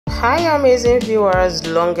Hi amazing viewers,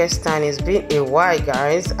 longest time, it's been a while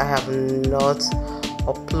guys. I have not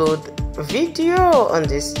uploaded video on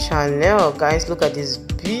this channel. Guys, look at this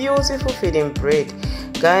beautiful fitting braid.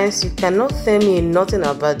 Guys, you cannot tell me nothing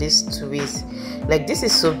about this twist. Like, this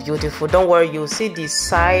is so beautiful. Don't worry, you'll see the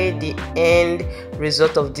side, the end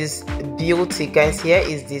result of this beauty. Guys, here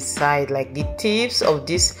is the side. Like, the tips of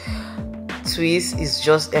this twist is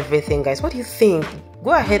just everything. Guys, what do you think?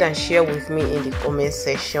 Go ahead and share with me in the comment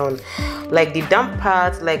section. Like the damp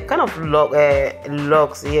part, like kind of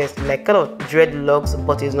locks, yes, like kind of dreadlocks,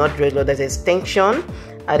 but it's not dreadlock. There's extension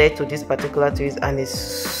added to this particular twist, and it's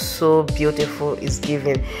so beautiful. It's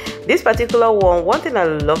giving this particular one thing I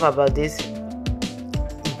love about this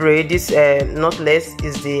braid, this knotless,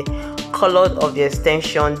 is the color of the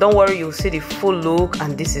extension. Don't worry, you'll see the full look,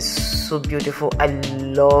 and this is so beautiful. I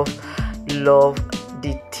love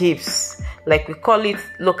the tips. Like we call it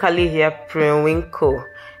locally here, periwinkle.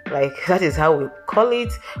 Like that is how we call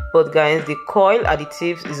it. But guys, the coil at the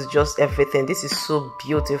tips is just everything. This is so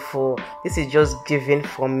beautiful. This is just giving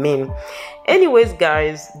for me. Anyways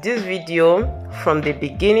guys, this video from the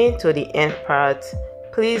beginning to the end part,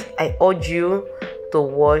 please, I urge you to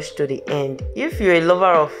watch to the end. If you're a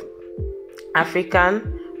lover of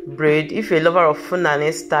African braid, if you're a lover of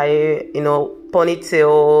Fulani style, you know,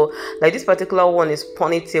 ponytail, like this particular one is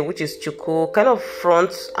ponytail, which is chuku, kind of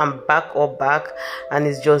front and back, or back, and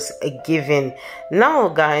it's just a giving. Now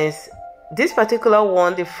guys, this particular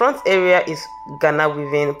one, the front area is Ghana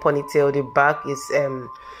weaving ponytail, the back is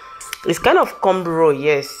it's kind of combro.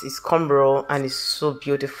 Yes, it's combro, and it's so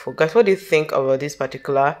beautiful. Guys, what do you think about this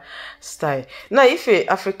particular style? Now, if you're an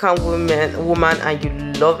African woman and you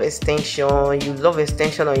love extension on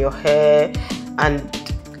your hair,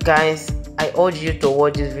 and guys, I urge you to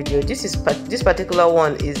watch this video. This particular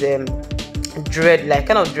one is dread, like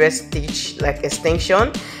kind of dread stitch, like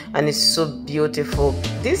extension, and it's so beautiful.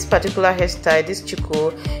 This particular hairstyle, this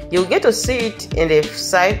chuku, you'll get to see it in the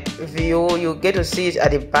side view, you'll get to see it at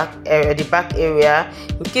the back area.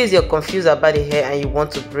 In case you're confused about the hair and you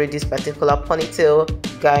want to braid this particular ponytail,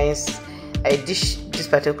 guys, I dish this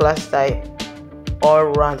particular style all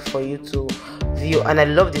round for you to view, and I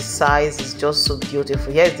love the size. It's just so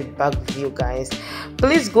beautiful. Here's the back view guys.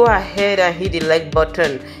 Please go ahead and hit the like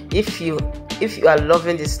button if you are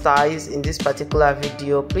loving the styles in this particular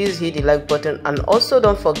video. Please hit the like button, and also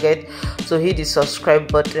don't forget to hit the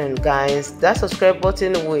subscribe button guys. That subscribe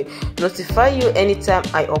button will notify you anytime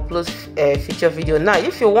I upload a feature video. Now,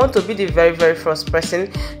 if you want to be the very first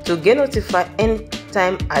person to get notified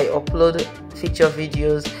anytime I upload feature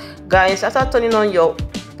videos, guys, after turning on your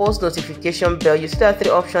post notification bell, you see that 3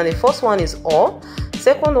 options. The first one is all,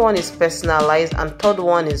 second one is personalized, and third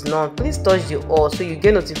one is none. Please touch the all so you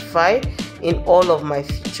get notified in all of my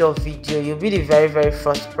feature video. You'll be the very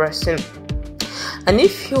first person. And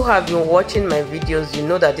if you have been watching my videos, you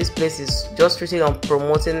know that this place is just written on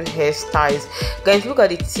promoting hairstyles. Guys, look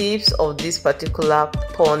at the tips of this particular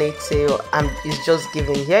ponytail, and it's just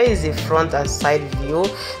giving. Here is the front and side view.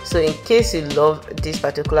 So in case you love this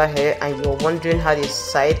particular hair and you're wondering how the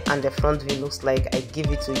side and the front view looks like, I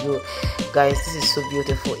give it to you guys. This is so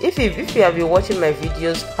beautiful. If you have been watching my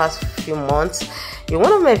videos past few months, in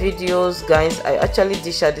one of my videos guys, I actually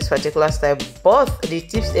dish out this particular style, but the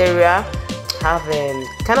tips area have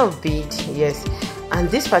kind of bead, yes, and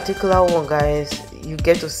this particular one guys, you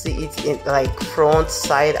get to see it in like front,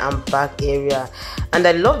 side, and back area, and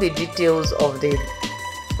I love the details of the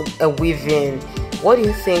weaving. What do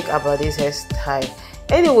you think about this hairstyle?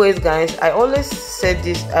 Anyways guys, I always say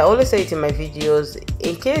it in my videos.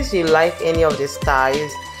 In case you like any of the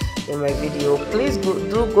styles in my video, please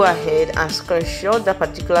do go ahead and screenshot that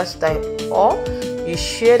particular style, or you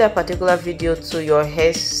share that particular video to your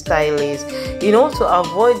hairstylist, you know, to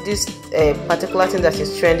avoid this particular thing that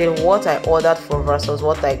is trending, what I ordered for versus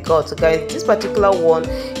what I got. So guys, this particular one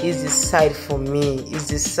is the side for me. It's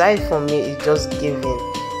just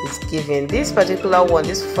giving. This particular one,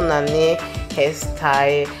 this Fulani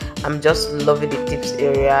hairstyle, I'm just loving the tips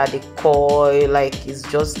area, the coil, like it's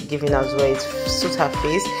just giving as well. It suits her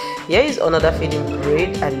face. Here is another fitting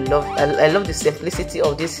braid. I love the simplicity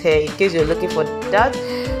of this hair. In case you're looking for that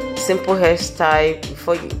simple hairstyle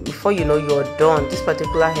before you know you're done, this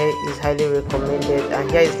particular hair is highly recommended. And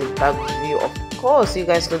here is the back view. Of course, you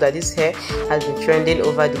guys know that this hair has been trending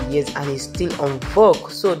over the years and is still on vogue,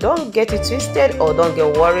 so don't get it twisted or don't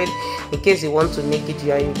get worried in case you want to make it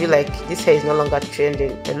and you'll be like, this hair is no longer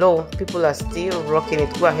trending. Hello, people are still rocking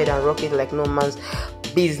it. Go ahead and rock it like no man's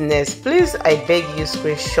business. Please, I beg you,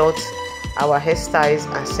 screenshot our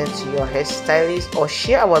hairstyles and send to your hairstylist, or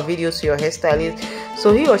share our videos to your hairstylist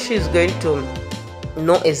so he or she is going to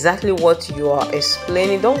know exactly what you are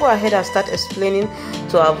explaining, don't go ahead and start explaining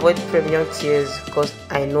to avoid premium tears, because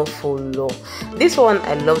I know full low. This one,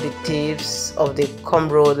 I love the tips of the comb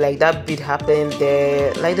roll, like that bead happening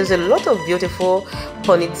there. Like there's a lot of beautiful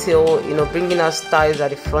ponytail, you know, bringing out styles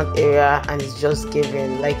at the front area, and it's just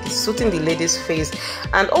giving, like it's suiting the lady's face.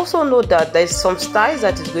 And also know that there's some styles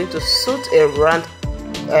that is going to suit a round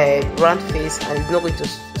face, and it's not going to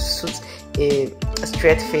suit a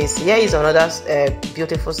straight face. Here is another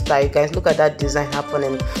beautiful style, guys. Look at that design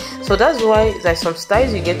happening. So that's why there's some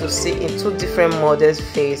styles you get to see in two different models'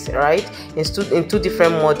 face, right? In two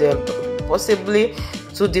different models, possibly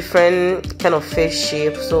two different kind of face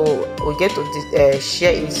shapes. So we get to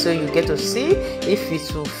share it, so you get to see if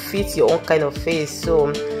it will fit your own kind of face, so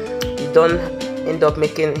you don't end up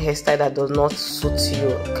making hairstyle that does not suit you.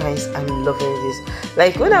 Guys, I'm loving this.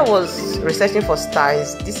 Like when I was researching for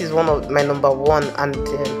styles, this is one of my number one, and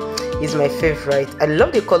is my favorite. I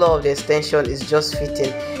love the color of the extension, it's just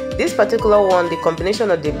fitting. This particular one, the combination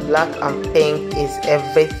of the black and pink is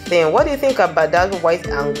everything. What do you think about that white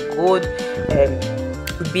and gold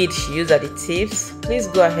bead she used at the tips? Please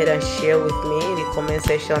go ahead and share with me in the comment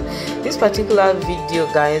section. This particular video,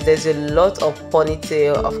 guys, there's a lot of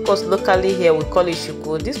ponytail. Of course, locally here we call it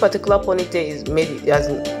shuku. This particular ponytail is made as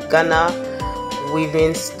in Ghana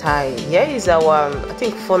weaving style. Here is our, I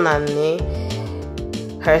think, Fonane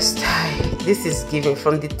hairstyle. This is giving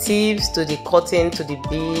from the tips to the cotton to the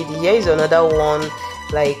bead. Here is another one,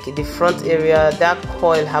 like the front area, that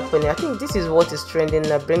coil happening. I think this is what is trending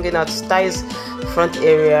now, bringing out styles front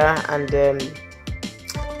area. And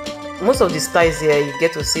most of the styles here, you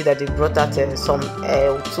get to see that they brought out some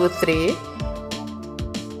 2-3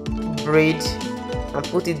 braid and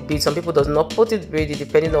put it bead. Some people does not put it braided,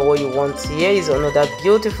 depending on what you want. Here is another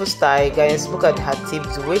beautiful style, guys. Look at her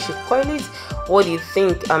tips, the way she coil it. What do you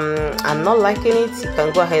think? I'm not liking it. You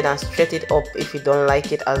can go ahead and straighten it up if you don't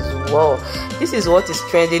like it as well. This is what is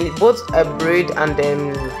trending, both a braid and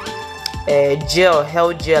gel,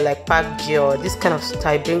 hair gel, like pack gel. This kind of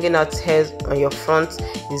style, bringing out hairs on your front,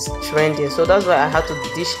 is trending. So that's why I had to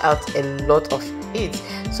dish out a lot of it,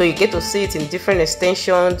 so you get to see it in different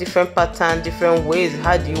extensions, different pattern, different ways.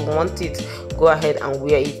 How do you want it? Go ahead and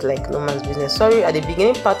wear it like no man's business. Sorry, at the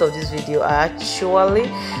beginning part of this video I actually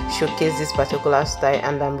showcased this particular style,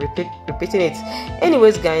 and I'm repeating it.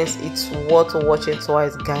 Anyways, guys, it's worth watching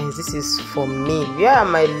twice, guys. This is for me. Where are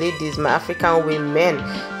my ladies, my African women,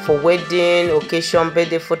 for wedding occasion,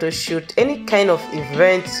 birthday photo shoot, any kind of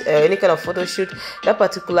event, any kind of photo shoot? That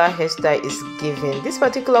particular hairstyle is giving. This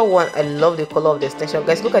particular one, I love the color of the extension,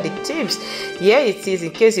 guys. Look at the tips. Here it is.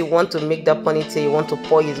 In case you want to make that ponytail, you want to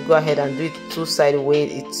pour it, go ahead and do it two-side way.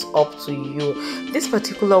 It's up to you. This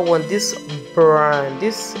particular one, this brand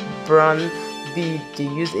bead they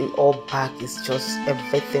use in all back is just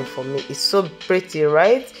everything for me. It's so pretty,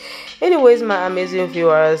 right? Anyways, my amazing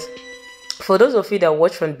viewers, for those of you that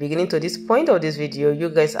watch from the beginning to this point of this video, you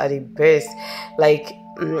guys are the best. Like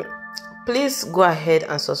please go ahead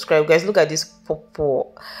and subscribe, guys. Look at this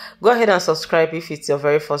purple. Go ahead and subscribe if it's your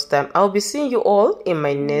very first time. I'll be seeing you all in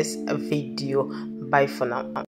my next video. Bye for now.